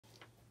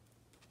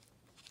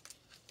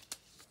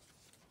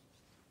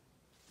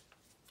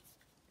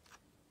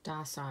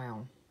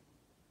Docile.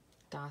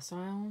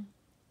 Docile.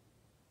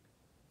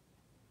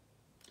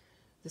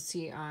 The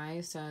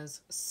CI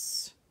says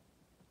S.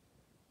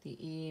 The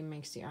E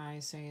makes the I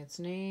say its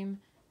name.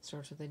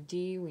 Starts with a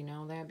D. We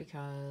know that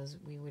because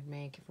we would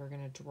make, if we're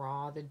going to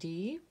draw the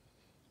D,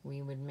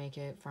 we would make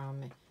it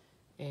from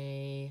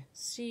a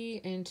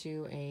C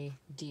into a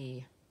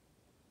D.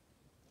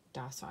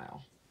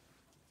 Docile.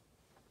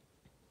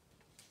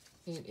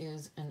 It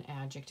is an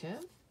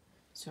adjective.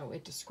 So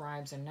it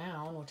describes a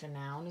noun, which a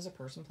noun is a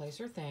person, place,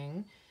 or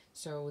thing.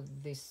 So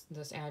this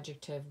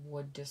adjective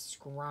would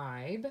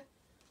describe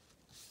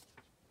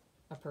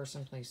a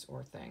person, place,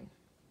 or thing.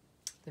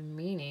 The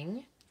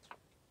meaning,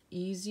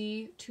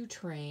 easy to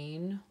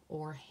train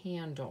or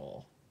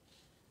handle.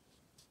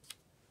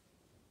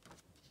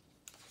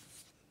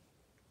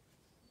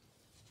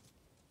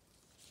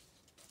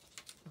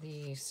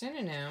 The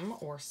synonym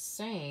or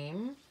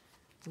same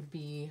would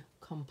be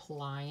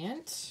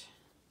compliant.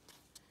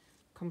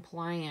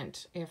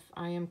 Compliant. If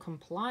I am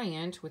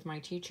compliant with my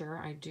teacher,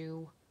 I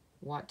do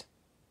what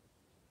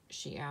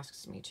she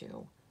asks me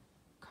to.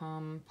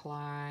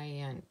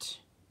 Compliant.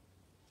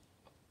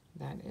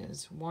 That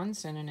is one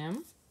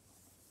synonym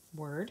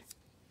word.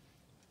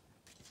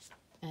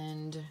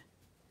 And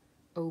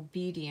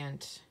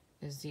obedient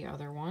is the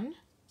other one.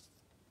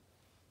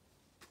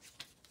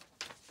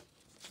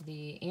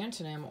 The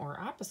antonym or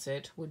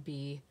opposite would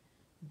be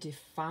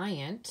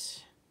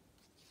defiant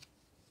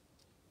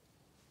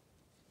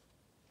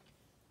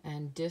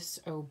and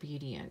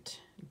disobedient.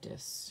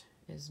 Dis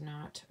is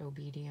not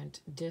obedient.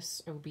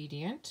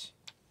 Disobedient.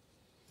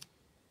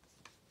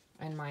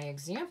 And my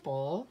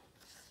example,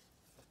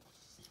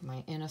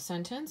 in a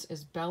sentence,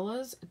 is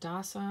Bella's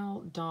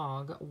docile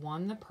dog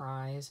won the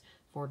prize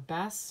for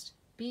best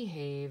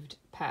behaved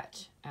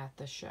pet at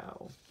the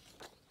show.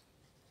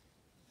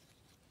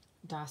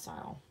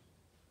 Docile.